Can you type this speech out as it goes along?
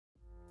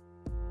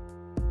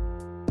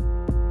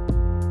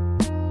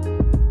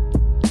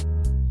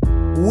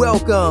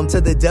Welcome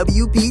to the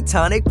WP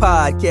Tonic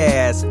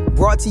Podcast,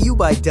 brought to you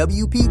by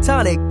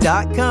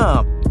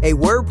WPTonic.com, a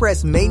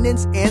WordPress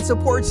maintenance and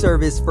support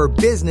service for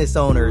business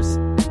owners.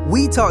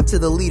 We talk to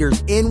the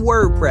leaders in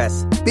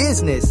WordPress,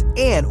 business,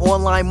 and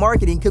online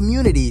marketing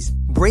communities,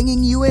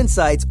 bringing you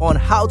insights on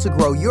how to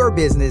grow your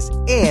business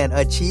and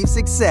achieve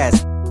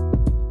success.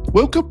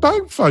 Welcome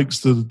back, folks,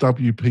 to the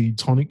WP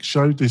Tonic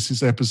Show. This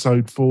is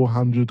episode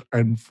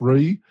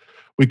 403.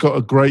 We got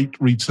a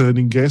great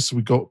returning guest.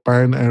 We got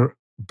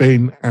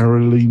Ben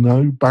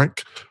Arellino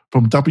back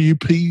from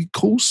WP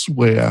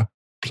Courseware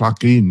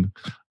plugin.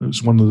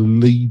 It's one of the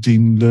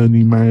leading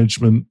learning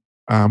management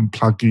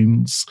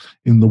plugins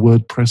in the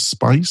WordPress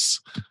space.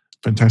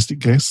 Fantastic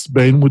guest.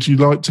 Ben, would you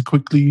like to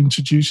quickly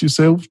introduce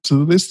yourself to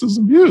the listeners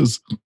and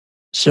viewers?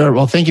 Sure.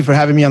 Well, thank you for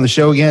having me on the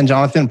show again,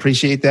 Jonathan.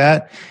 Appreciate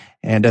that.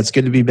 And it's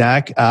good to be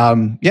back.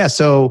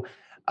 So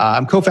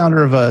I'm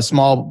co-founder of a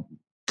small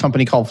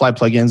company called Fly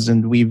Plugins,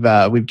 and we've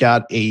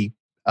got a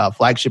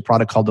flagship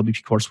product called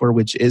WP Courseware,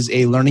 which is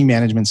a learning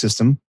management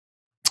system.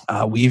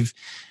 We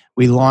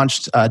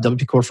launched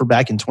WP Courseware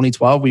back in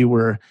 2012. We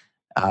were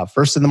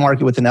first in the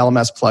market with an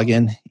LMS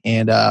plugin,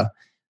 and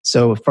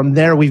so from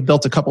there we've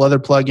built a couple other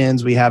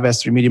plugins. We have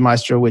S3 Media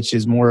Maestro, which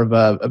is more of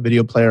a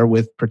video player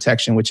with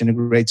protection, which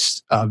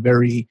integrates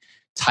very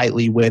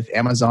tightly with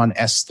Amazon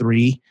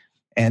S3.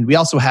 And we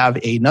also have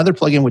another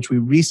plugin which we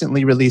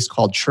recently released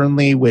called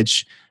Churnly,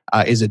 which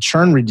is a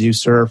churn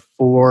reducer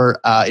for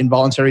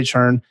involuntary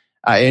churn.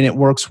 And it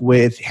works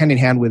hand in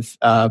hand with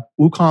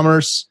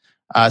WooCommerce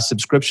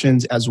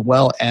subscriptions, as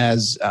well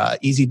as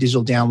easy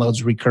digital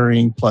downloads,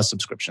 recurring plus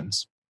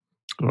subscriptions.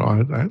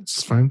 Right,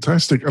 that's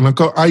fantastic. And I've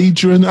got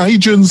Adrian.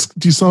 Adrian's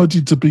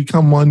decided to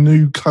become my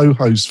new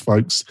co-host,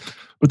 folks.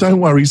 But don't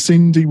worry,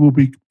 Cindy will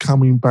be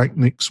coming back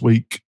next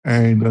week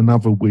and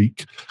another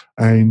week.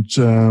 And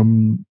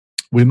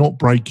we're not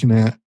breaking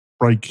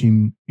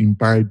in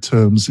bad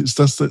terms. It's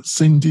just that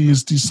Cindy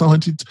has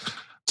decided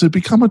to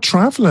become a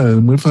traveller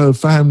and with her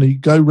family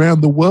go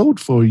around the world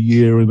for a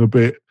year and a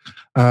bit.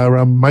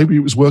 Maybe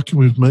it was working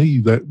with me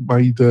that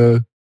made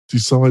her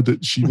decide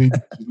that she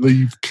needed to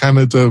leave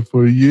Canada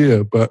for a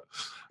year. But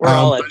we're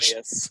all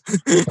envious.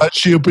 But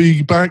she'll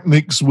be back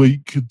next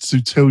week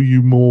to tell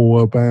you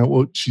more about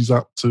what she's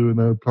up to and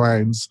her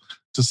plans.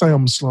 To say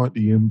I'm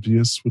slightly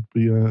envious would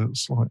be a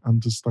slight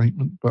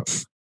understatement,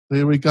 but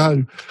there we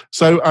go.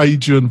 So,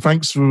 Adrian,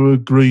 thanks for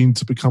agreeing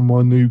to become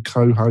my new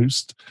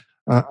co-host.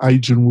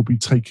 Adrian will be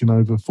taking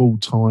over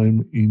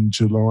full-time in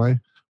July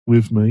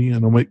with me,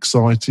 and I'm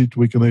excited.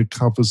 We're going to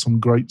cover some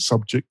great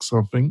subjects,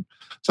 I think.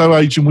 So,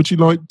 Adrian, would you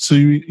like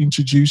to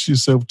introduce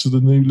yourself to the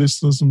new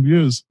listeners and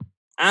viewers?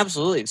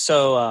 Absolutely.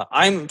 So,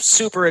 I'm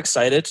super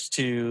excited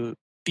to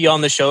be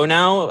on the show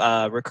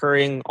now,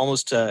 recurring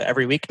almost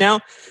every week now.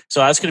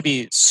 So that's going to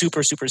be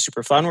super, super,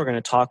 super fun. We're going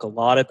to talk a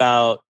lot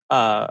about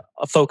a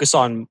focus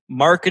on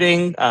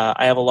marketing.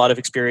 I have a lot of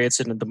experience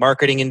in the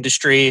marketing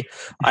industry.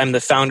 I'm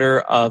the founder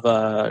of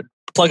a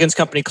plugins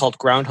company called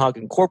Groundhog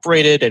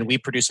Incorporated, and we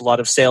produce a lot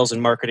of sales and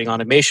marketing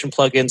automation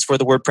plugins for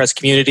the WordPress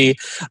community.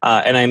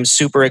 And I'm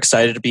super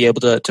excited to be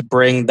able to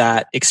bring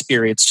that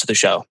experience to the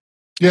show.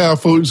 Yeah, I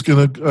thought it was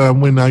going to,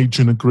 when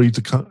Adrian agreed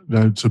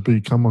to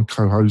become a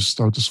co-host,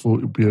 I just thought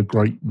it would be a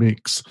great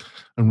mix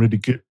and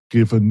really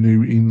give a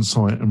new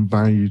insight and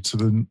value to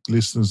the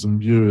listeners and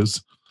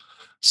viewers.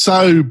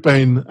 So,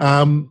 Ben,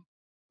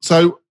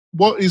 so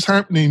what is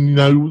happening?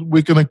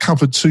 We're going to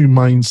cover two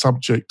main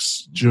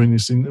subjects during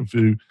this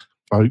interview,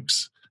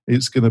 folks.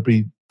 It's going to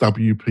be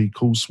WP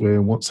Courseware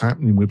and what's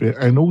happening with it.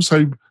 And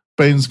also,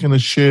 Ben's going to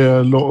share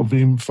a lot of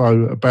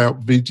info about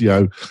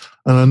video.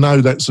 And I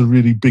know that's a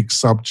really big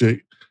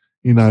subject,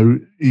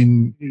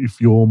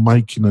 if you're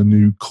making a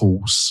new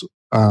course,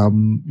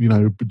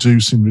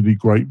 producing really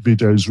great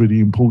video is really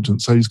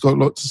important. So he's got a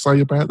lot to say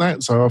about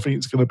that. So I think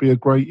it's going to be a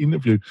great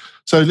interview.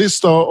 So let's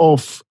start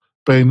off,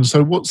 Ben.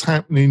 So what's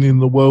happening in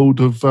the world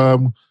of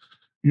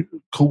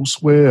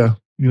courseware,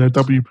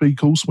 WP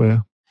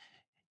Courseware?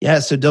 Yeah,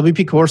 so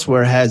WP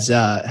Courseware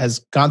has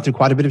gone through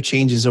quite a bit of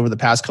changes over the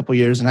past couple of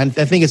years. And I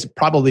think it's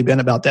probably been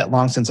about that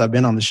long since I've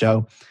been on the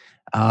show.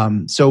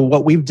 So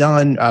what we've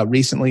done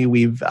recently,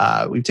 we've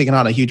taken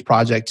on a huge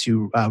project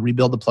to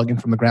rebuild the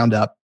plugin from the ground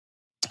up.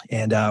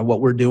 And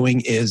what we're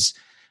doing is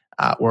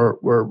we're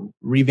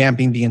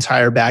revamping the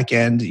entire back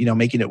end,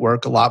 making it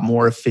work a lot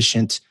more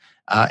efficient.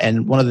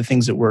 And one of the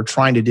things that we're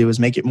trying to do is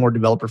make it more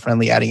developer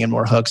friendly, adding in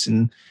more hooks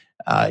and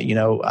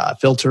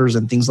filters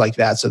and things like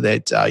that, so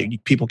that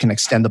people can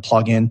extend the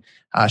plugin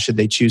should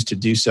they choose to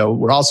do so.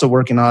 We're also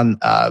working on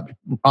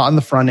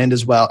the front end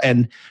as well,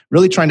 and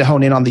really trying to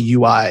hone in on the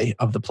UI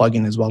of the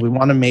plugin as well. We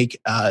want to make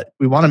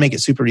it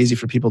super easy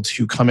for people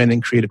to come in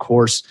and create a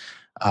course.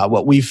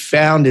 What we've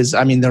found is,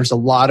 there's a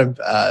lot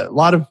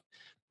of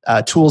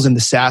tools in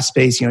the SaaS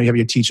space. You have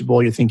your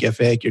Teachable, your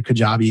Thinkific, your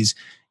Kajabis.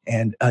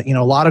 And, a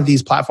lot of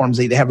these platforms,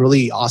 they have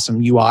really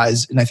awesome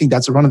UIs. And I think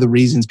that's one of the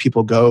reasons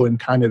people go and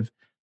kind of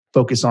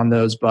focus on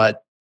those.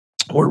 But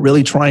we're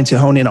really trying to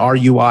hone in our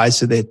UI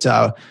so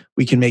that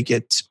we can make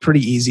it pretty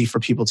easy for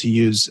people to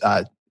use,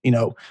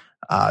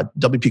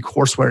 WP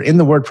courseware in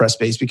the WordPress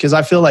space, because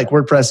I feel like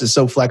WordPress is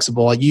so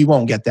flexible. You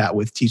won't get that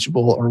with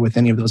Teachable or with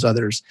any of those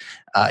others.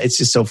 It's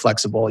just so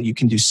flexible. You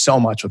can do so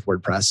much with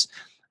WordPress.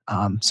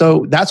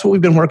 So that's what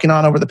we've been working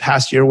on over the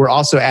past year. We're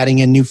also adding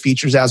in new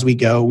features as we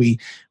go. We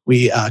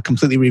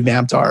completely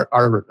revamped our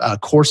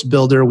course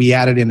builder. We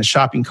added in a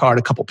shopping cart,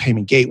 a couple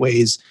payment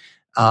gateways.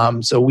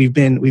 So we've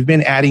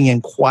been adding in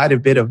quite a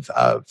bit of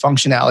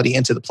functionality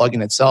into the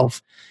plugin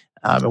itself.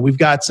 And we've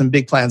got some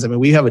big plans. I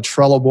mean, we have a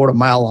Trello board a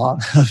mile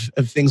long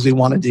of things we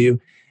want to do.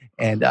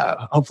 And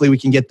hopefully we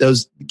can get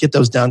those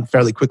done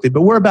fairly quickly.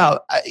 But we're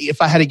about, if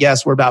I had to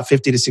guess, we're about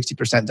 50 to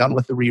 60% done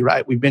with the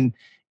rewrite. We've been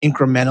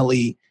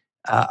incrementally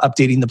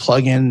updating the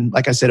plugin,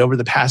 like I said, over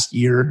the past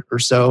year or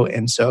so.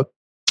 And so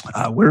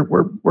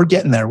we're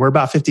getting there. We're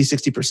about 50,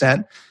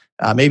 60%,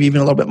 maybe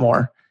even a little bit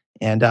more.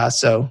 And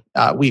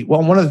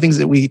one of the things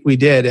that we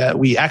did,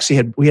 we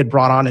had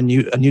brought on a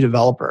new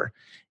developer.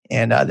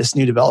 And this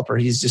new developer,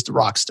 he's just a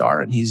rock star,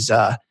 and he's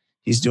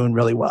doing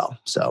really well.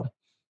 So,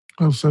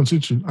 sounds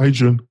interesting,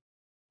 Adrian.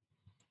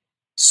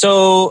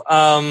 So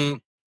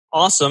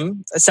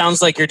awesome! It sounds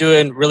like you're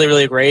doing really,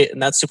 really great,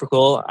 and that's super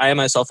cool. I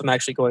myself am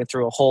actually going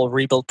through a whole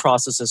rebuild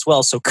process as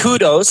well. So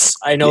kudos!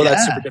 I know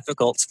that's super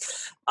difficult.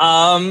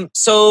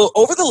 So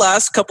over the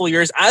last couple of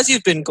years, as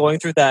you've been going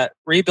through that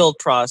rebuild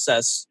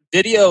process,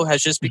 video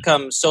has just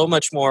become so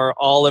much more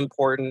all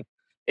important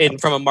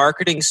from a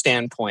marketing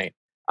standpoint.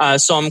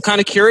 So I'm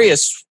kind of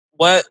curious,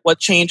 what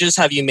changes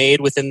have you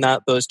made within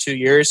those 2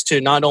 years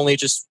to not only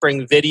just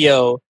bring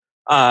video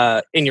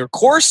in your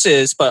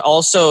courses, but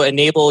also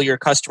enable your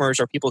customers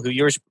or people who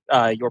use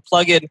your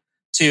plugin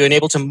to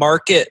enable to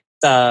market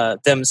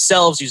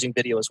themselves using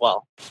video as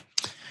well?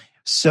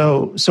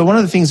 So one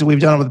of the things that we've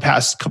done over the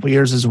past couple of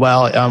years as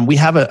well, we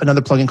have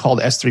another plugin called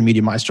S3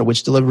 Media Maestro,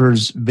 which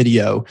delivers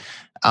video.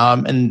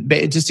 And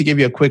just to give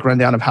you a quick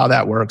rundown of how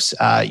that works,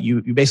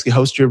 you basically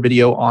host your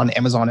video on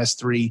Amazon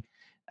S3.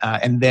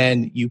 And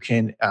then you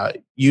can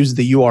use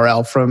the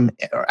URL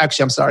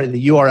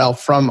the URL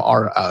from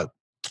our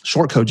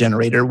shortcode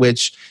generator,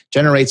 which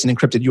generates an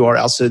encrypted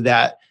URL so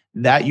that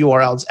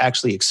URL is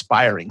actually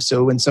expiring.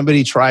 So when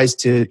somebody tries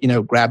to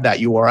grab that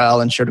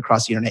URL and share it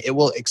across the internet, it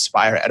will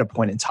expire at a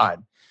point in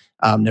time,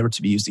 never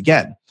to be used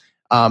again.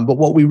 But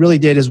what we really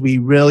did is we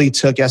really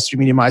took S3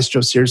 Media Maestro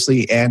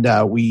seriously, and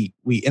we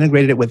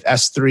integrated it with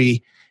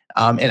S3.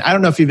 And I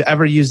don't know if you've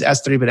ever used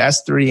S3, but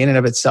S3 in and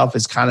of itself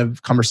is kind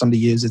of cumbersome to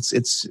use.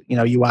 It's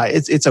UI.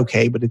 It's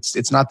okay, but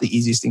it's not the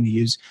easiest thing to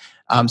use.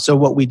 So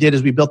what we did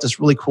is we built this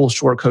really cool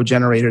shortcode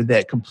generator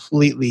that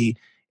completely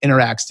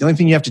interacts. The only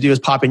thing you have to do is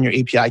pop in your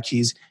API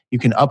keys. You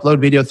can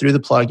upload video through the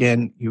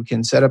plugin. You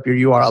can set up your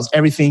URLs,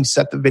 everything,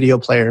 set the video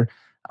player.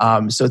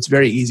 So it's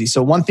very easy.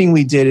 So one thing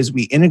we did is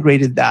we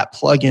integrated that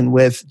plugin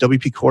with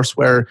WP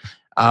Courseware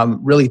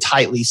really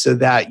tightly so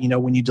that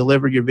when you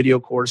deliver your video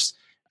course,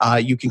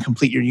 you can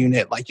complete your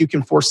unit. Like you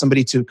can force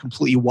somebody to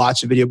completely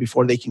watch a video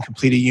before they can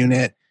complete a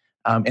unit,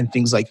 and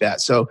things like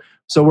that. So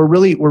we're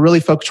really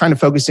trying to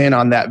focus in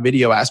on that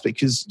video aspect,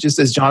 because just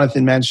as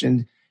Jonathan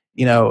mentioned,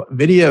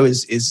 video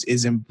is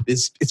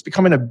it's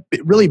becoming a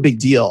really big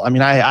deal. I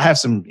mean, I have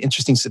some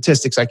interesting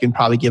statistics I can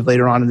probably give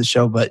later on in the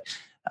show, but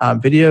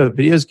video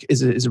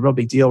is a real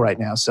big deal right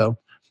now. So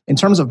in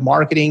terms of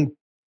marketing,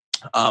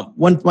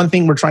 one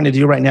thing we're trying to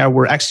do right now,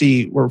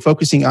 we're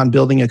focusing on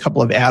building a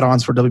couple of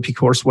add-ons for WP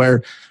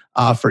Courseware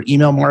for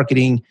email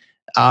marketing.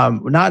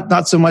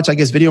 Not so much, I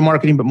guess, video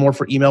marketing, but more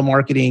for email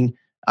marketing.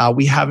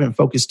 We haven't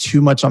focused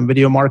too much on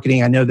video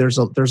marketing. I know there's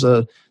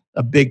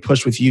a big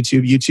push with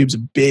YouTube. YouTube's a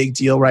big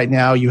deal right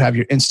now. You have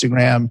your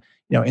Instagram,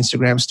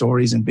 Instagram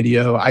stories and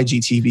video,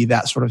 IGTV,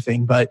 that sort of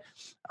thing. But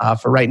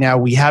for right now,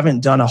 we haven't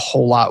done a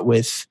whole lot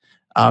with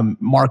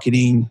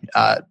marketing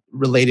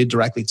related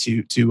directly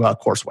to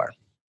courseware.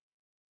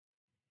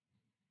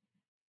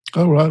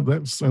 All right,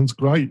 that sounds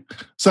great.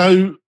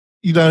 So,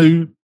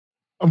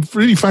 I'm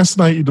really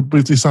fascinated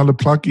with this other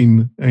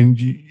plugin and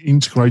you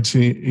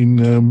integrating it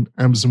in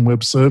Amazon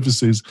Web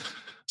Services.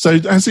 So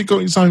has it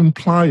got its own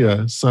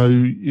player? So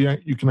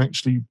you can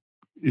actually,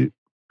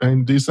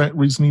 and is that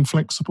reasonably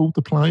flexible,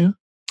 the player?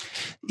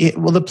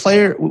 The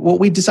player, what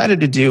we decided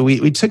to do,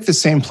 we took the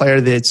same player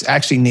that's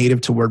actually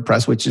native to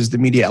WordPress, which is the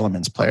Media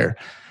Elements player.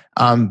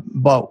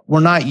 But we're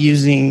not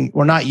using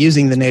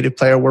the native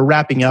player. We're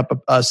wrapping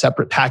up a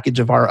separate package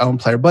of our own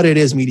player, but it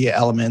is Media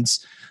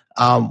Elements.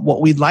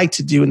 What we'd like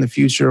to do in the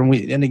future,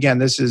 and again,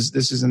 this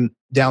isn't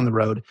down the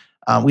road.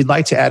 We'd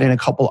like to add in a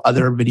couple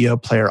other video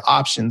player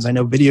options. I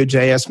know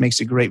Video.js makes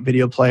a great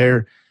video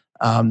player.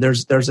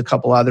 There's a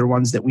couple other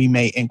ones that we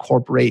may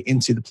incorporate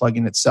into the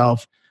plugin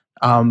itself.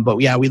 But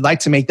yeah, we'd like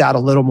to make that a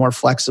little more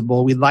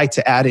flexible. We'd like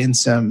to add in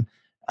some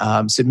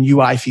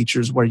UI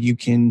features where you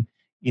can,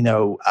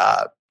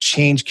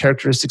 change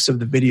characteristics of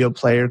the video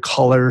player,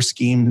 color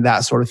scheme, that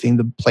sort of thing,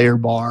 the player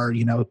bar,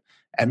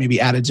 and maybe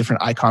add a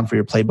different icon for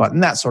your play button,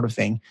 that sort of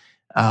thing.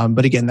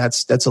 But again,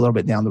 that's a little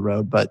bit down the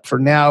road. But for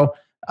now,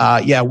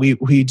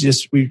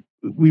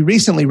 we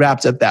recently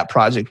wrapped up that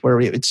project where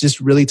it's just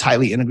really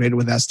tightly integrated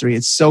with S3.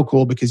 It's so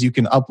cool because you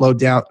can upload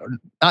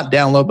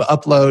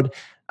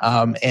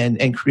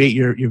and create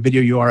your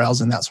video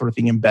URLs and that sort of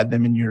thing. Embed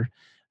them in your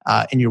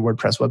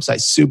WordPress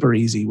website. Super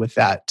easy with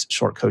that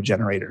shortcode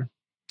generator.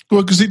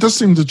 Well, because it does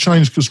seem to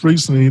change. Because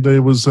recently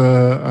there was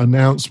an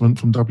announcement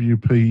from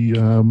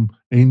WP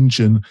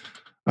Engine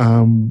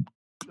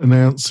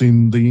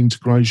announcing the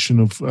integration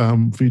of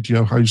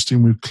video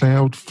hosting with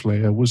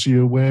Cloudflare. Was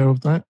you aware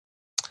of that?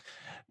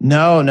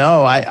 No,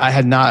 I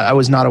had not. I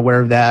was not aware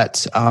of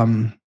that.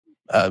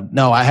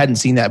 No, I hadn't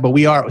seen that. But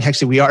we are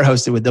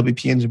hosted with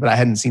WP Engine, but I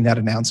hadn't seen that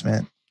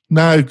announcement.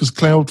 No, because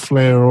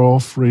Cloudflare are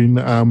offering,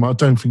 I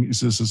don't think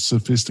it's as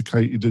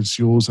sophisticated as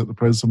yours at the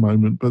present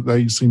moment, but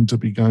they seem to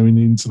be going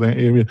into that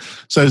area.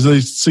 So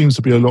there seems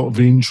to be a lot of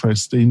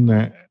interest in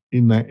that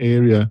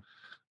area.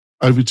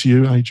 Over to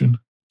you, Adrian.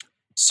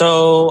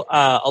 So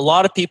a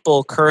lot of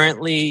people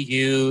currently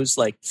use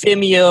like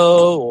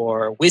Vimeo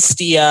or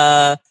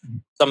Wistia.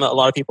 A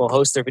lot of people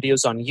host their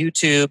videos on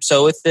YouTube.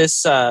 So with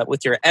this,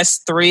 with your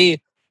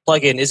S3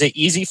 plugin, is it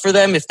easy for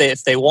them if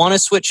they want to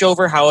switch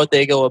over? How would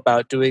they go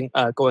about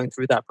going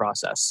through that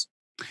process?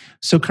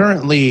 So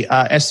currently,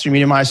 S3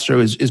 Media Maestro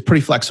is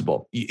pretty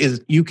flexible.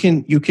 You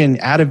can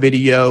add a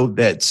video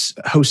that's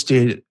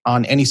hosted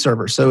on any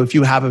server. So if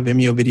you have a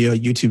Vimeo video, a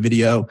YouTube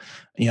video,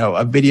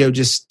 a video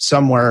just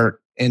somewhere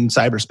in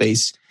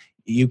cyberspace,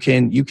 you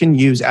can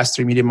use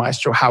S3 Media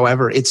Maestro.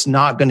 However, it's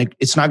not going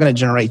to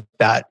generate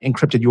that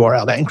encrypted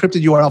URL. That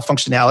encrypted URL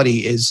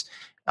functionality is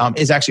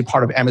actually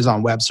part of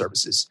Amazon Web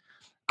Services.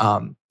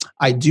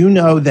 I do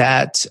know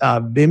that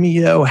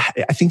Vimeo,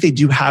 I think they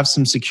do have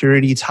some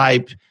security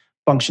type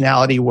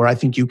functionality where I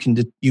think you can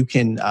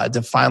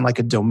define like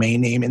a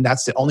domain name, and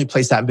that's the only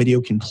place that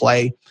video can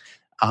play.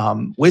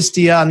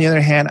 Wistia, on the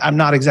other hand, I'm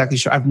not exactly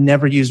sure. I've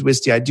never used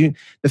Wistia.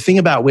 The thing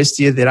about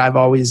Wistia that I've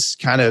always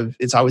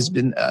it's always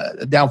been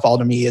a downfall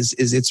to me is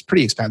it's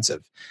pretty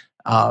expensive.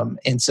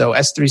 And so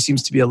S3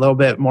 seems to be a little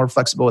bit more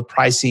flexible with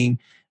pricing.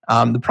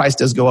 The price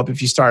does go up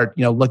if you start,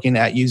 looking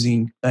at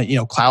using,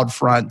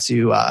 CloudFront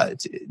to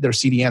their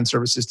CDN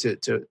services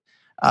to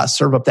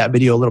serve up that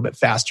video a little bit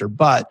faster.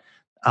 But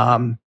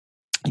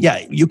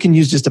you can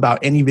use just about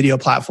any video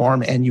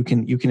platform, and you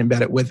can embed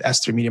it with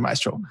S3 Media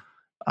Maestro.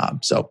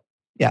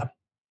 Yeah,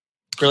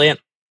 brilliant.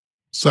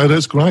 So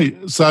that's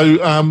great. So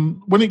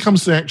when it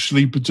comes to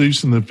actually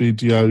producing the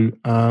video,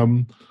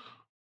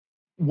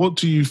 what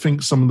do you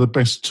think some of the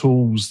best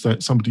tools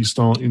that somebody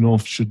starting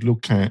off should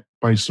look at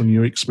based on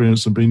your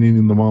experience and being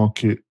in the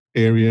market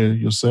area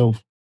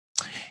yourself?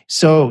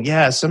 So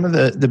yeah, some of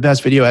the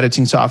best video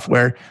editing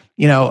software,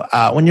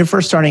 when you're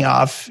first starting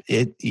off,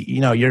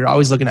 you're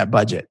always looking at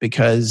budget,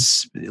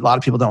 because a lot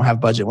of people don't have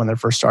budget when they're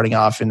first starting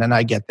off. And then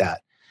I get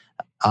that.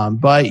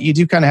 But you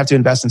do kind of have to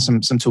invest in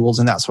some tools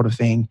and that sort of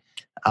thing.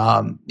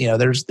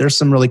 There's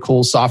some really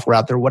cool software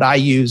out there. What I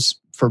use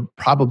for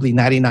probably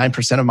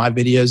 99% of my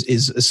videos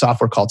is a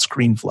software called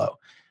ScreenFlow.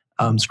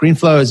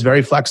 ScreenFlow is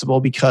very flexible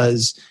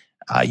because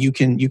you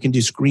can do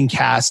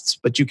screencasts,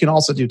 but you can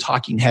also do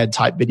talking head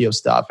type video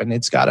stuff, and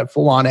it's got a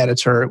full-on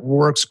editor. It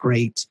works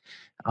great.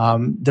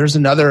 There's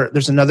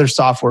another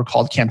software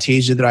called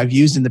Camtasia that I've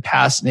used in the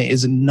past, and it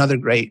is another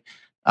great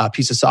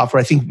piece of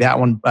software. I think that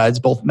one is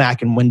both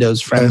Mac and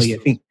Windows friendly. Yes,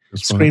 I think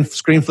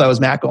ScreenFlow is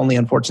Mac only,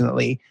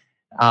 unfortunately.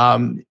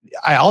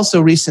 I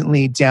also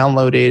recently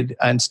downloaded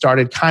and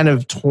started kind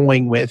of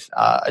toying with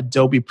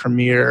Adobe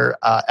Premiere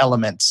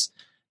Elements,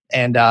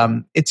 and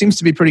it seems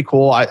to be pretty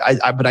cool.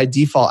 But I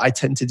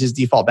tend to just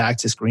default back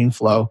to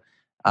ScreenFlow.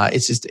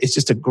 It's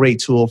just a great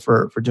tool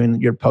for doing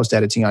your post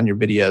editing on your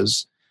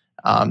videos.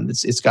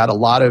 It's got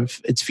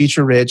it's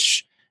feature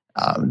rich.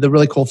 The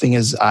really cool thing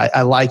is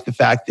I like the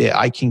fact that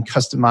I can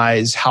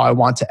customize how I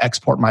want to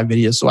export my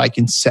videos. So I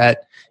can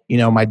set,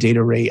 my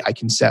data rate. I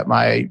can set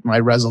my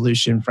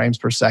resolution, frames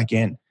per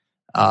second,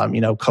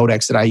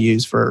 codecs that I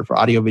use for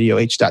audio video,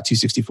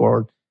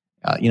 H.264,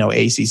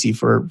 ACC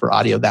for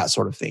audio, that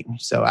sort of thing.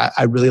 So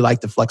I really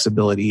like the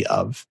flexibility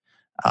of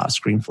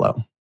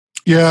ScreenFlow.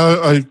 Yeah,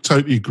 I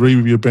totally agree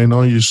with you, Ben.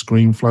 I use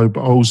ScreenFlow,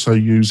 but I also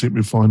use it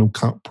with Final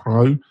Cut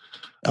Pro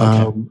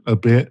a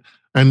bit.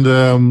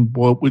 And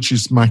which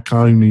is Mac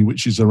only,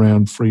 which is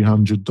around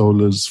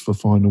 $300 for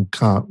Final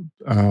Cut.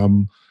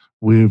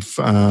 With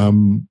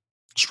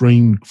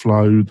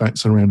ScreenFlow,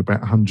 that's around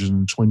about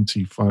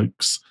 120,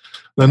 folks.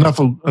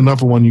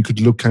 Another one you could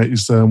look at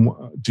is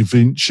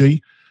DaVinci,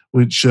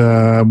 which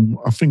I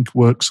think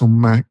works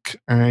on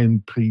Mac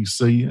and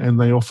PC, and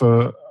they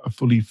offer a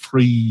fully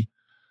free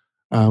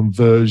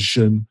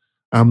version.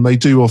 They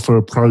do offer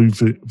a pro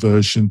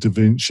version,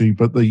 DaVinci,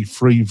 but the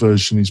free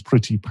version is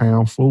pretty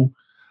powerful.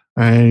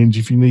 And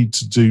if you need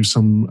to do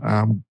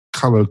some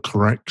color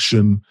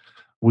correction,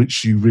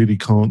 which you really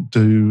can't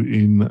do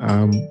in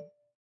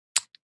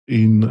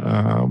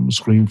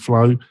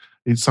ScreenFlow,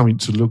 it's something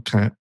to look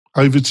at.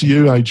 Over to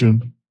you,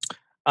 Adrian.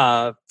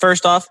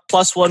 First off,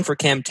 +1 for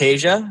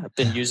Camtasia. I've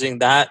been using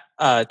that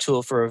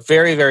tool for a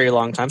very, very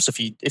long time. So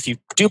if you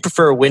do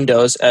prefer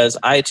Windows, as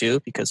I do,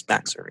 because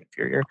Macs are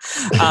inferior,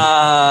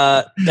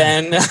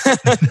 then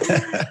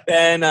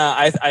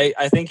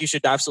I think you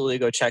should absolutely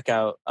go check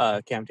out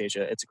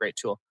Camtasia. It's a great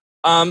tool.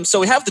 So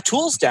we have the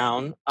tools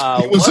down.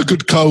 He was a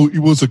good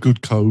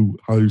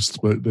co-host,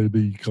 but then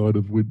he kind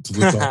of went to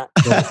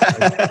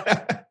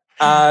the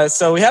dark.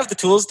 So we have the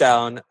tools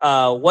down.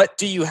 What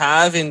do you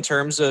have in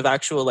terms of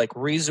actual like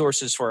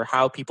resources for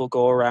how people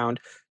go around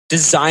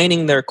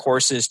designing their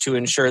courses to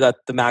ensure that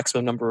the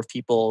maximum number of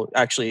people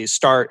actually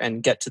start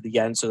and get to the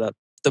end so that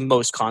the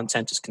most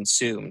content is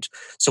consumed?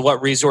 So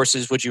what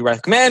resources would you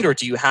recommend or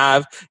do you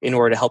have in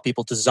order to help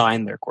people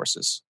design their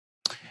courses?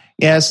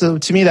 Yeah, so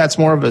to me, that's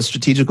more of a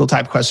strategical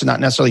type question, not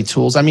necessarily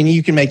tools. I mean,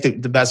 you can make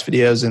the best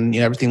videos and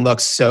everything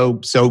looks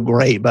so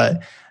great,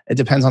 but it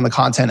depends on the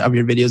content of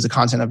your videos, the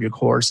content of your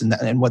course,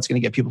 and what's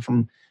going to get people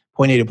from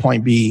point A to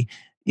point B.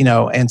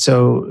 And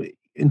so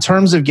in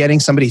terms of getting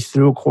somebody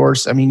through a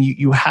course, I mean,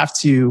 you have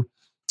to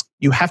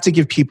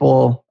give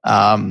people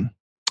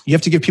you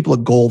have to give people a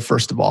goal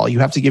first of all. You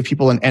have to give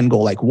people an end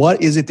goal, like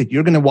what is it that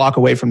you're going to walk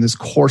away from this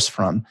course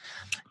from?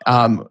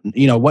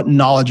 What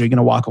knowledge are you going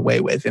to walk away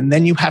with? And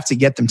then you have to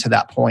get them to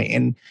that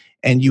point.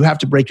 And you have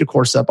to break your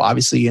course up,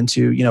 obviously,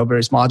 into,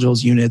 various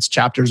modules, units,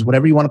 chapters,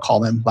 whatever you want to call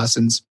them,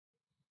 lessons.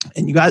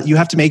 And you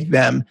have to make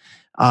them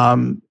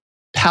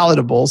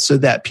palatable so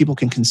that people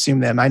can consume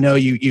them. I know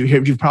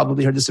you've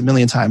probably heard this a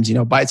million times,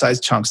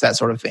 bite-sized chunks, that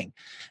sort of thing.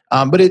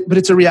 But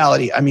it's a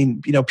reality. I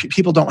mean,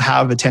 people don't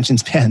have attention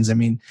spans. I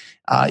mean,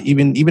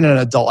 even an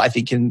adult, I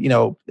think, can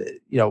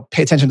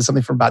pay attention to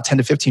something for about 10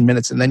 to 15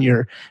 minutes, and then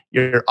you're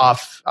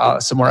off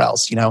somewhere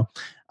else.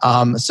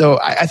 So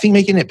I think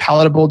making it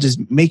palatable, just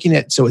making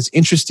it so it's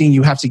interesting.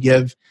 You have to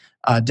give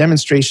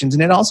demonstrations,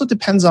 and it also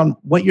depends on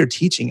what you're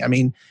teaching. I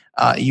mean,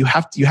 you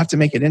have to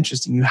make it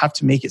interesting. You have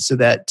to make it so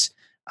that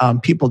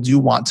people do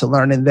want to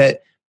learn, and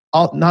that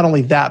not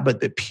only that, but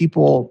that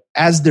people,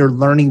 as they're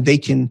learning, they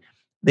can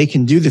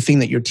do the thing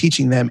that you're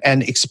teaching them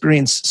and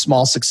experience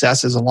small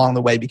successes along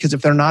the way. Because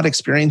if they're not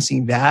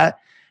experiencing that,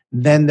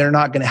 then they're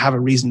not going to have a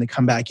reason to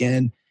come back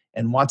in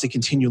and want to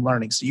continue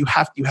learning. So you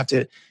have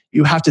to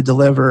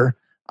deliver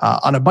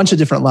on a bunch of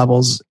different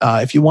levels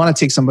if you want to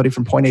take somebody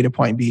from point A to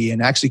point B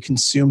and actually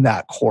consume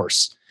that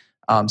course.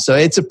 So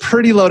it's a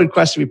pretty loaded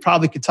question. We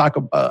probably could talk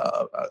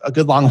a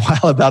good long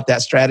while about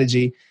that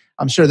strategy.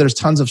 I'm sure there's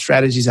tons of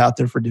strategies out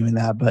there for doing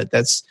that, but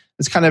that's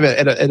kind of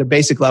at a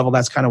basic level.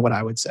 That's kind of what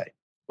I would say.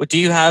 Do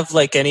you have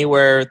like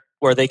anywhere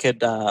where they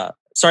could,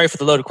 sorry for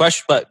the loaded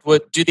question, but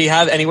do they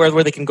have anywhere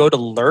where they can go to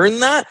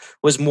learn that?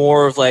 Was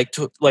more of like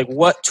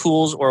what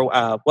tools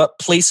or what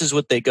places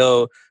would they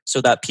go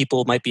so that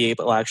people might be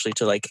able actually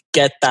to like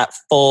get that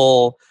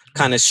full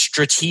kind of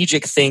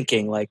strategic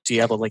thinking? Like, do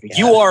you have a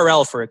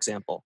URL, for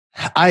example?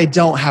 I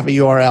don't have a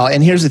URL.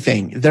 And here's the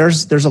thing.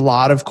 There's a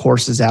lot of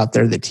courses out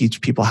there that teach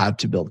people how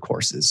to build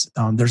courses.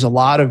 There's a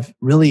lot of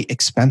really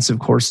expensive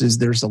courses.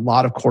 There's a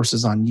lot of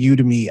courses on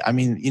Udemy. I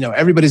mean,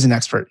 everybody's an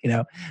expert,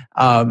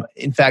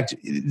 In fact,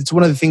 it's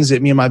one of the things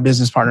that me and my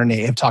business partner,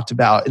 Nate, have talked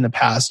about in the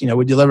past.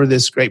 We deliver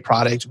this great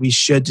product. We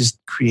should just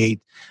create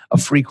a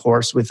free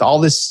course with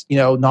all this,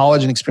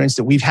 knowledge and experience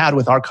that we've had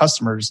with our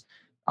customers,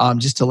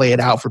 just to lay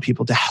it out for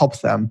people to help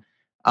them.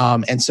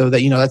 And so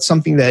that, that's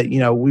something that,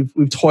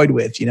 we've toyed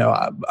with,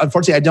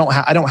 unfortunately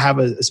I don't have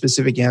a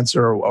specific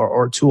answer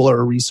or tool or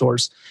a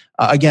resource.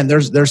 Again,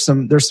 there's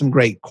some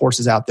great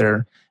courses out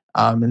there.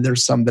 And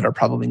there's some that are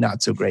probably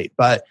not so great,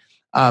 but,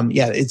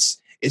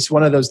 it's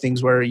one of those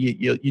things where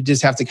you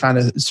just have to kind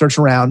of search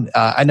around.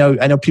 I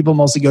know people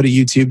mostly go to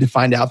YouTube to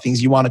find out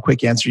things. You want a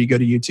quick answer, you go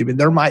to YouTube, and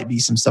there might be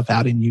some stuff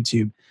out in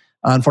YouTube.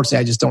 Unfortunately,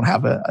 I just don't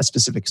have a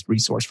specific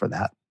resource for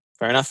that.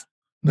 Fair enough.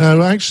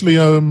 No, actually,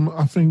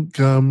 I think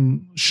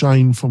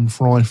Shane from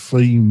Fry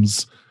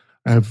Themes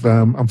have,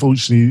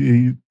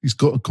 unfortunately, he's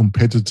got a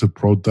competitor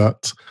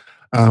product,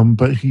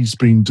 but he's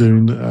been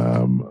doing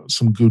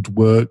some good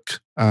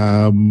work,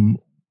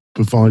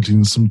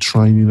 providing some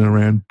training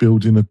around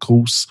building a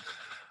course.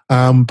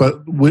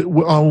 But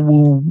I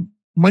will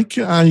make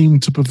it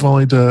aim to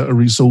provide a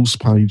resource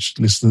page,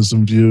 listeners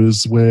and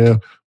viewers, where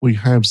we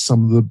have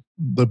some of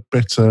the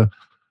better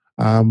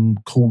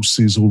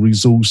courses or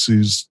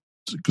resources,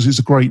 because it's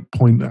a great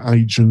point that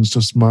Adrian's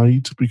just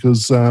made,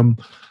 because and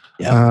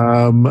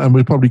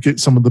we'll probably get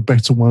some of the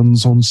better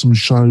ones on some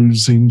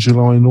shows in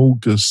July and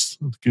August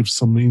to give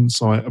some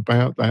insight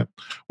about that.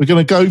 We're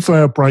going to go for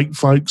our break,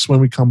 folks. When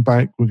we come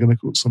back, we're going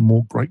to get some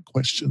more great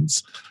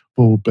questions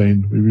for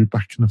Ben. We'll be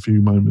back in a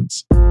few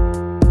moments.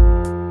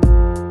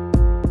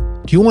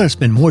 Do you want to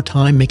spend more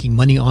time making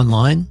money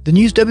online? Then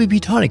use WP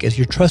Tonic as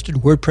your trusted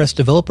WordPress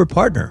developer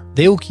partner.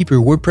 They will keep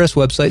your WordPress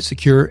website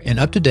secure and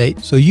up to date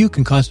so you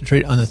can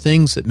concentrate on the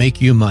things that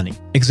make you money.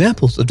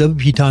 Examples of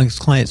WP Tonic's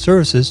client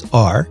services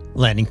are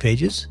landing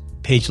pages,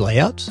 page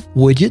layouts,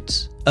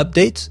 widgets,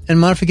 updates, and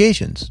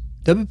modifications.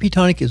 WP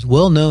Tonic is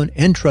well known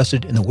and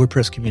trusted in the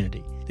WordPress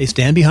community. They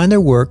stand behind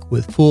their work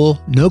with full,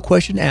 no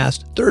question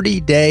asked,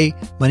 30-day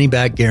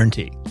money-back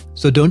guarantee.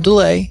 So don't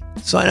delay.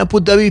 Sign up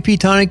with WP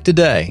Tonic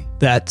today.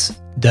 That's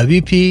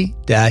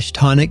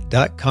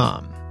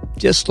WP-Tonic.com.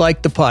 Just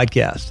like the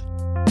podcast.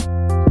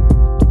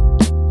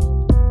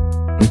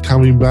 We're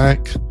coming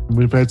back.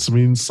 We've had some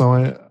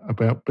insight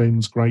about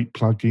Ben's great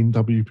plugin,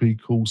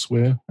 WP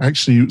Courseware.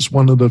 Actually, it's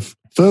one of the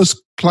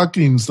first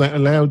plugins that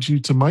allowed you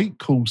to make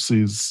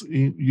courses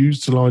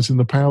utilizing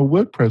the power of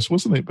WordPress,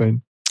 wasn't it,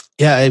 Ben?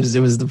 Yeah, it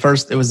was the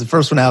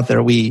first one out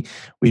there. We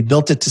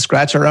built it to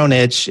scratch our own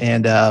itch,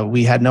 and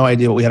we had no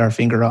idea what we had our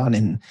finger on.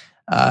 And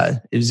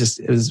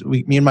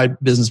me and my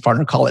business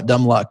partner call it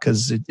dumb luck,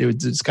 because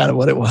it's kind of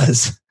what it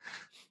was.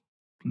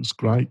 It's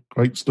great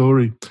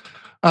story.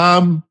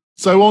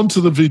 So on to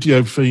the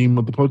video theme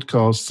of the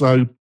podcast.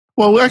 So,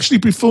 well, actually,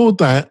 before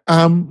that,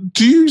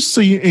 do you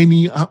see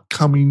any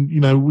upcoming?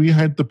 We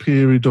had the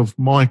period of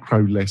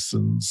micro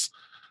lessons.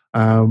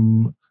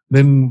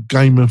 Then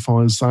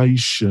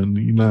gamification,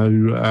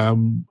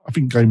 I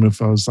think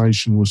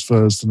gamification was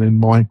first, and then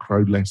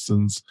micro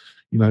lessons,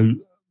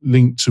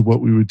 linked to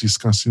what we were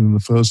discussing in the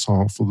first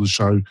half of the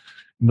show,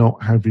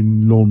 not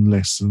having long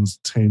lessons,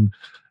 10,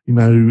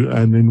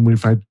 and then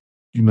we've had,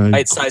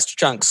 bite-sized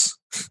chunks.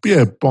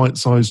 Yeah,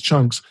 bite-sized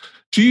chunks.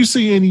 Do you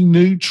see any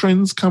new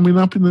trends coming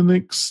up in the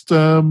next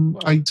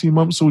 18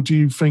 months, or do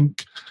you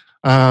think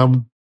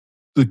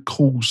the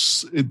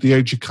course, the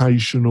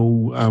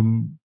educational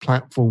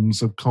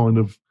platforms have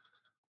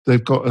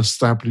they've got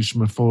established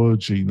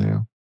methodology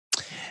now?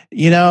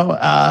 You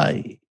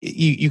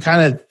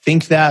kind of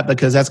think that,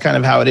 because that's kind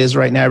of how it is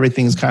right now.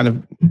 Everything's kind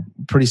of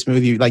pretty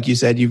smooth. Like you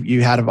said,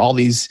 you had all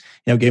these,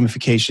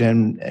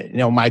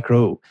 gamification,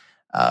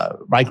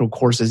 micro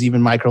courses,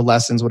 even micro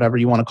lessons, whatever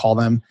you want to call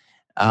them.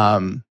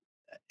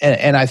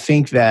 And I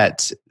think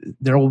that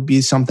there will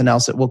be something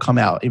else that will come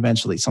out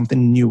eventually.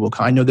 Something new will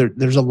come. I know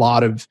there's a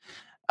lot of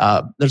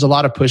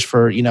push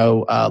for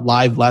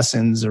live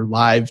lessons or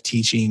live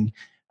teaching.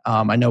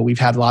 I know we've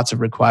had lots of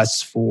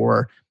requests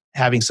for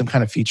having some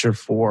kind of feature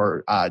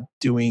for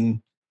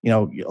doing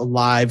a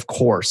live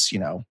course.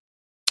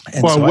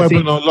 And well, so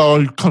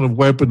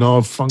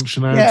webinar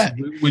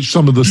functionality, which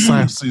some of the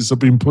SaaSes have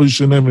been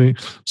pushing,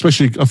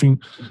 especially, I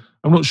think,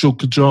 I'm not sure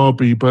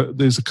Kajabi, but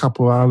there's a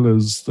couple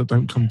others that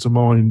don't come to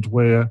mind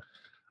where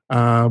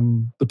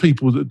the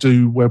people that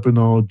do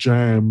Webinar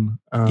Jam,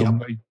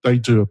 they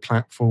do a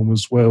platform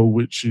as well,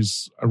 which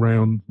is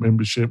around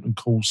membership and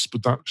course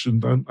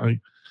production, don't they?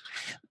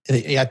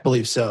 Yeah, I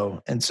believe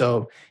so. And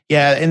so,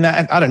 and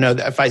I don't know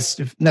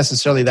if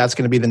necessarily that's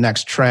going to be the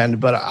next trend,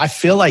 but I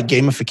feel like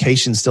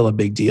gamification is still a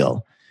big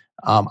deal.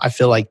 I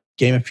feel like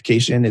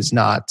gamification is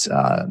not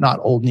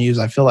old news.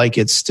 I feel like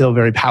it's still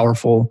very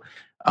powerful.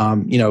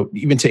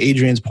 Even to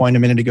Adrian's point a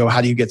minute ago,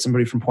 how do you get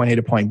somebody from point A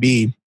to point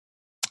B?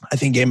 I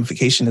think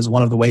gamification is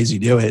one of the ways you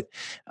do it.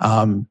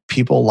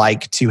 People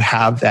like to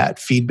have that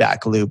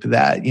feedback loop,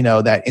 that,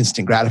 that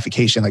instant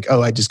gratification, like,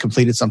 oh, I just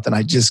completed something.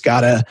 I just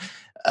got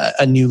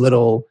a new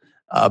little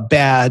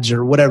badge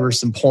or whatever,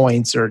 some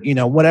points or,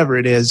 whatever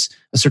it is,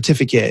 a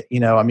certificate,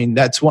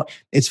 that's what,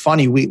 it's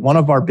funny. One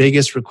of our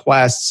biggest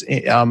requests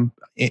in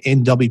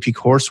WP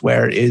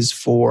Courseware is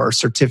for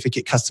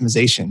certificate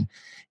customization.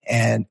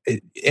 And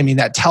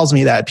that tells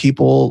me that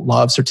people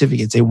love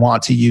certificates. They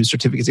want to use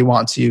certificates. They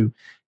want to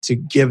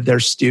give their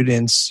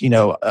students,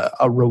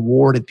 a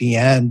reward at the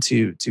end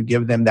to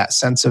give them that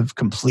sense of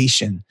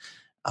completion.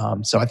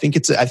 So I think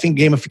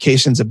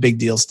gamification is a big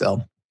deal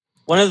still.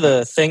 One of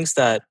the things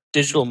that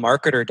Digital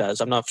Marketer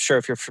does, I'm not sure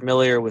if you're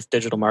familiar with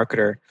Digital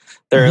Marketer.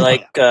 They're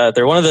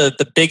they're one of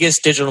the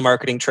biggest digital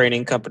marketing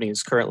training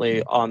companies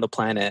currently on the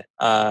planet.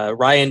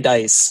 Ryan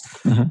Deiss.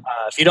 Mm-hmm.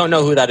 If you don't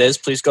know who that is,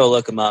 please go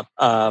look him up.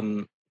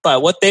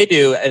 But what they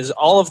do is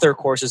all of their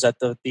courses at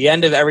the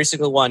end of every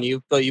single one,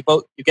 you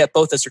get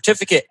both a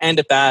certificate and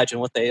a badge. And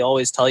what they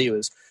always tell you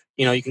is,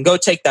 you can go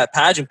take that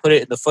badge and put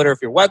it in the footer of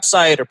your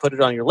website, or put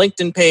it on your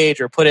LinkedIn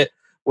page, or put it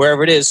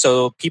wherever it is,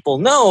 so people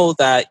know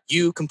that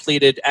you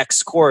completed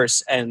X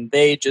course, and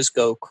they just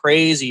go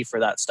crazy for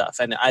that stuff.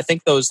 And I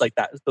think those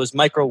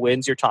micro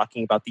wins you're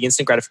talking about, the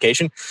instant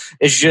gratification,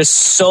 is just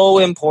so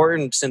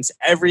important, since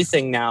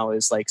everything now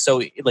is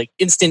so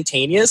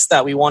instantaneous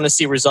that we want to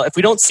see results. If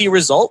we don't see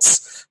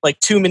results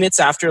 2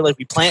 minutes after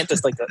we plant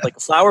just like a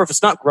flower, if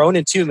it's not grown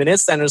in 2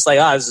 minutes, then it's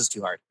this is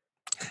too hard.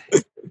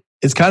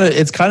 It's kind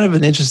of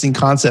an interesting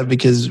concept,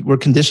 because we're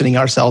conditioning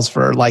ourselves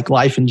for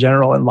life in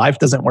general, and life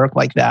doesn't work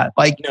like that.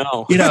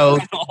 No.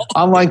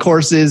 Online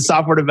courses,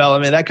 software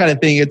development, that kind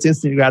of thing, it's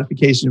instant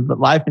gratification, but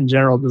life in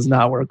general does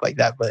not work like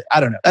that. But I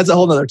don't know. That's a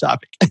whole nother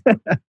topic.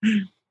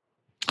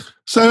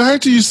 So how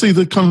do you see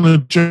the kind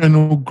of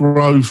general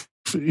growth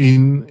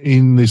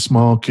in this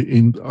market,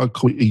 I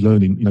call it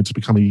e-learning, to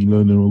become an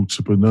e-learning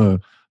entrepreneur?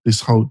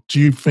 Do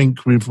you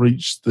think we've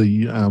reached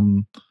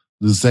the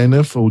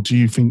zenith, or do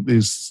you think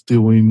there's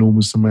still an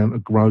enormous amount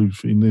of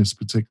growth in this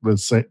particular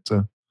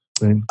sector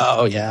then?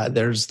 Oh yeah,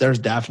 there's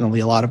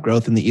definitely a lot of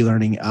growth in the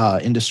e-learning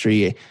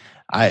industry.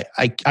 I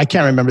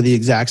can't remember the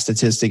exact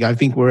statistic. I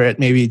think we're at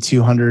maybe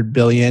 $200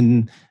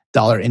 billion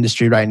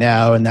industry right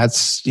now, and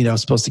that's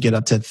supposed to get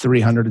up to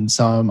 300 and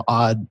some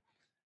odd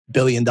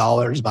 $billion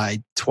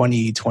by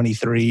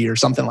 2023 or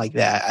something like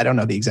that. I don't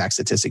know the exact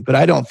statistic, but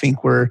I don't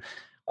think we're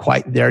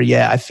quite there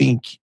yet. I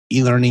think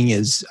e-learning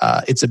is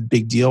it's a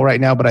big deal right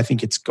now, but I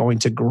think it's going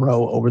to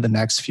grow over the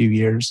next few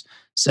years,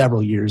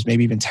 several years,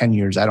 maybe even 10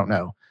 years. I don't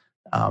know.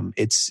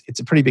 It's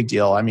a pretty big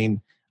deal.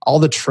 all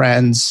the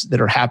trends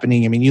that are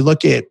happening. I mean, you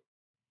look at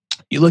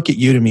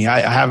Udemy.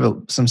 I have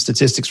some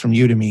statistics from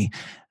Udemy.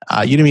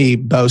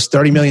 Udemy boasts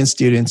 30 million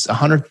students,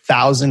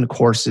 100,000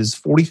 courses,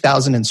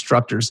 40,000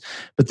 instructors.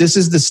 But this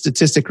is the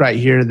statistic right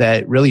here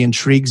that really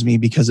intrigues me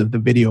because of the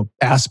video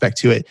aspect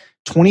to it.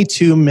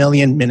 22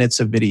 million minutes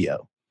of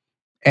video.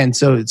 And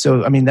so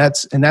I mean,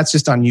 that's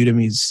just on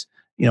Udemy's,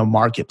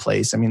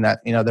 marketplace. I mean,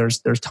 that,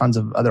 there's tons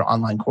of other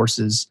online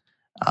courses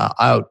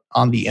out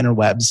on the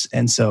interwebs.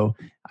 And so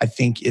I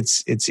think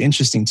it's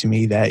interesting to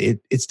me that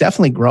it's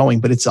definitely growing,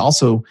 but it's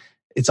also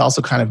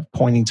kind of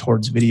pointing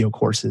towards video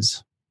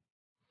courses.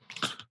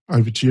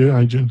 Over to you,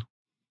 Adrian.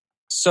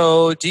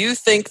 So do you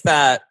think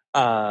that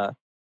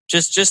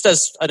just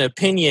as an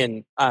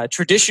opinion,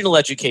 traditional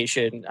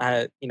education,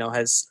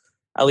 has,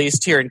 at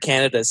least here in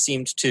Canada,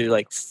 seemed to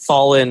like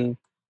fallen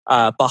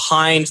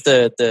behind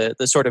the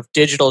sort of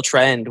digital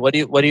trend? What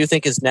do you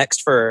think is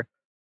next for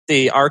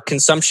our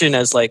consumption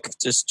as like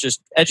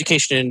just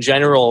education in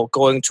general,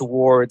 going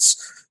towards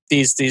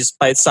these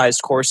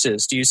bite-sized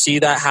courses? Do you see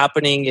that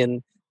happening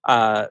in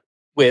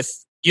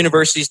with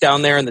universities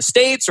down there in the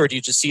States, or do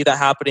you just see that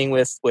happening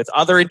with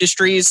other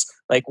industries?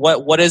 Like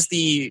what is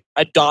the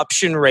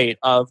adoption rate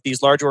of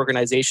these large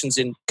organizations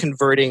in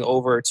converting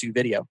over to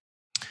video?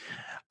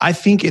 I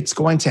think it's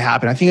going to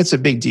happen. I think it's a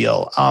big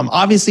deal.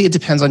 Obviously, it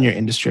depends on your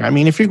industry. I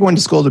mean, if you're going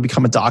to school to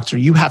become a doctor,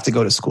 you have to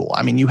go to school.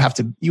 I mean, you have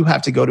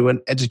to go to an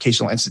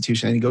educational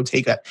institution and go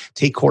take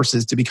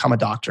courses to become a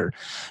doctor.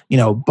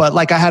 But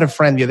like I had a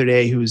friend the other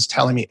day who was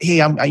telling me,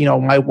 "Hey,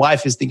 my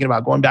wife is thinking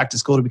about going back to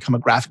school to become a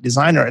graphic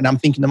designer," and I'm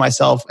thinking to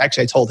myself,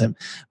 actually, I told him,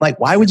 like,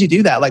 why would you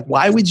do that? Like,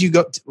 why would you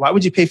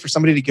pay for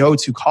somebody to go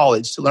to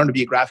college to learn to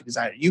be a graphic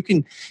designer? You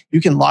can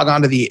log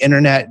onto the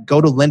internet,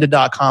 go to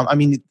lynda.com. I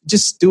mean,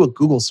 just do a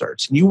Google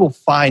search and you will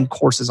find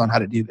courses on how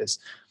to do this.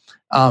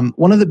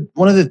 One of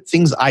the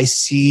things I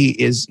see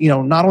is,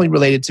 not only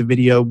related to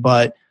video,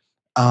 but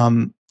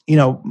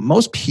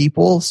most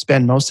people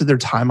spend most of their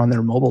time on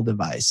their mobile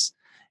device,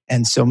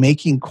 and so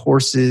making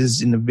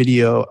courses in the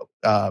video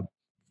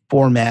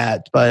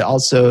format, but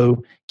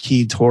also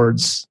key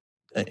towards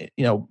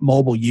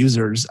mobile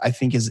users, I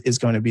think is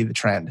going to be the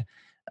trend.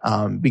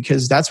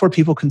 Because that's where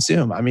people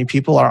consume. I mean,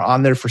 people are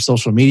on there for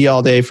social media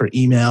all day, for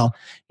email.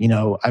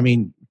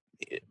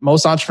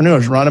 Most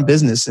entrepreneurs run a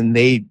business and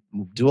they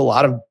do a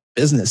lot of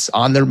business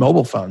on their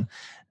mobile phone.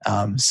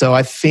 So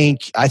I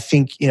think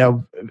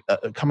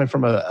coming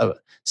from a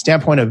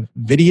standpoint of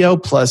video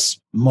plus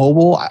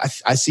mobile,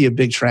 I see a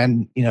big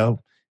trend,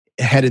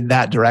 headed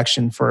that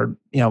direction for,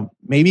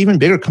 maybe even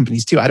bigger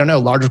companies too. I don't know,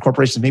 larger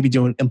corporations maybe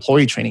doing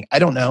employee training. I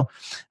don't know.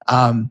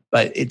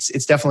 But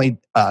it's definitely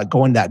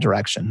going that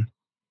direction.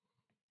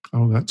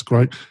 Oh, that's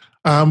great.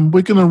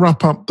 We're going to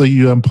wrap up the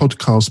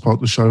podcast part of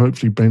the show.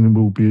 Hopefully, Ben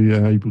will be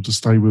able to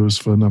stay with us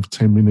for another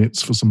 10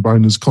 minutes for some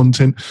bonus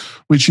content,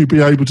 which you'll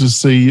be able to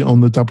see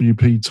on the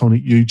WP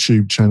Tonic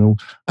YouTube channel.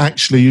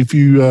 Actually, if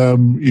you're a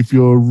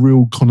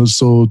real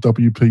connoisseur of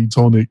WP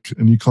Tonic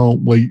and you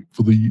can't wait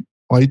for the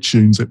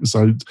iTunes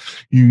episodes,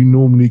 you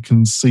normally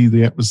can see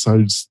the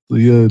episodes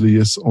the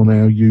earliest on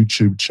our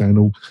YouTube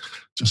channel.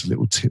 Just a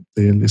little tip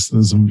there,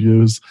 listeners and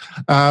viewers.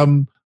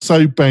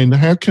 So, Ben,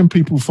 how can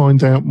people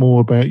find out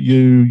more about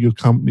you, your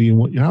company, and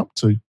what you're up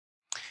to?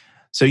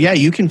 So, yeah,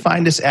 you can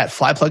find us at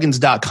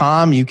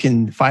flyplugins.com. You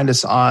can find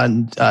us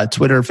on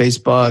Twitter,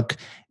 Facebook,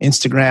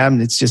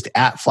 Instagram. It's just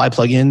at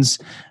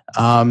flyplugins.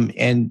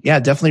 And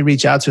yeah, definitely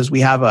reach out to us.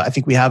 I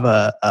think we have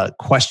a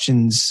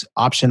questions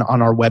option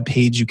on our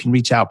webpage. You can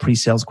reach out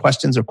pre-sales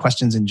questions or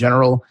questions in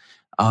general.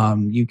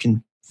 You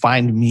can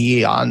find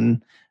me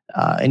on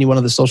any one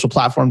of the social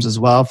platforms as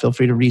well. Feel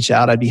free to reach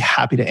out. I'd be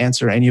happy to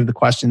answer any of the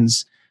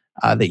questions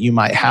that you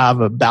might have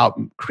about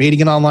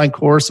creating an online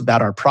course,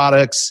 about our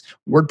products,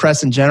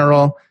 WordPress in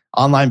general,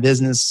 online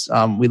business.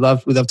 We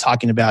love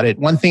talking about it.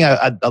 One thing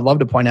I'd love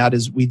to point out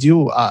is we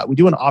do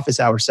an office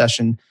hour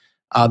session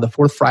the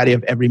fourth Friday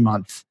of every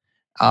month,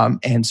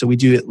 and so we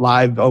do it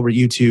live over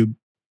YouTube.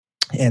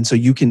 And so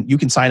you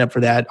can sign up for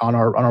that on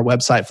our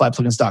website,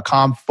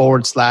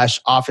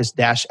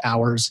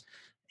 flyplugins.com/office-hours,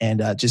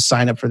 and just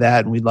sign up for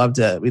that. And we'd love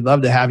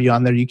to have you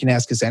on there. You can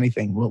ask us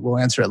anything. We'll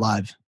answer it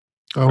live.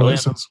 Oh, brilliant.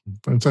 That sounds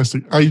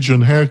fantastic.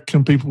 Adrian, how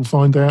can people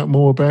find out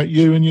more about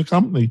you and your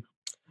company?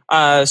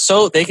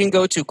 So they can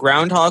go to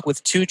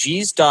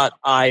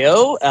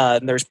groundhog.io.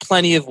 And there's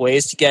plenty of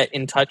ways to get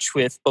in touch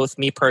with both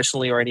me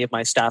personally or any of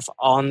my staff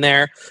on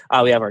there.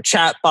 We have our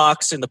chat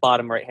box in the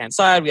bottom right-hand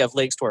side. We have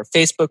links to our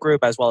Facebook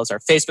group as well as our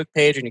Facebook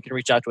page, and you can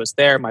reach out to us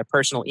there. My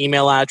personal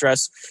email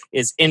address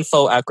is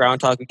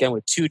info@groundhog, again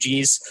with 2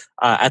 Gs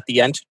at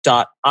the end,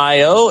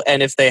 .io.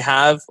 And if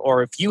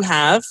you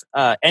have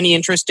any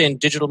interest in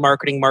digital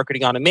marketing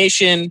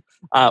automation,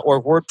 or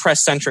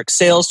WordPress-centric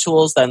sales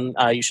tools, then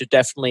you should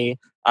definitely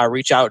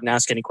reach out and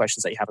ask any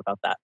questions that you have about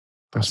that.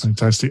 That's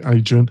fantastic,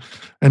 Adrian.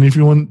 And if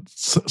you want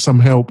some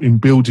help in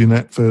building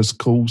that first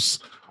course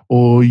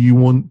or you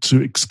want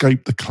to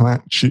escape the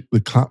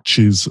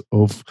clutches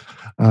of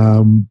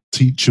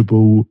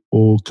Teachable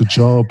or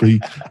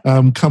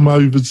Kajabi, come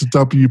over to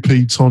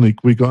WP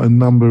Tonic. We got a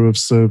number of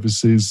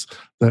services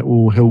that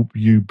will help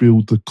you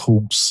build the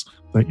course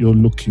that you're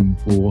looking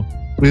for.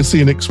 We'll see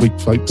you next week,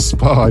 folks.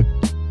 Bye.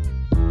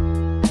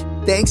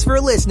 Thanks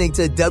for listening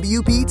to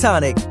WP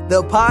Tonic,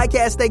 the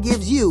podcast that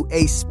gives you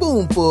a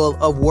spoonful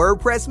of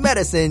WordPress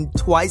medicine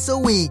twice a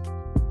week.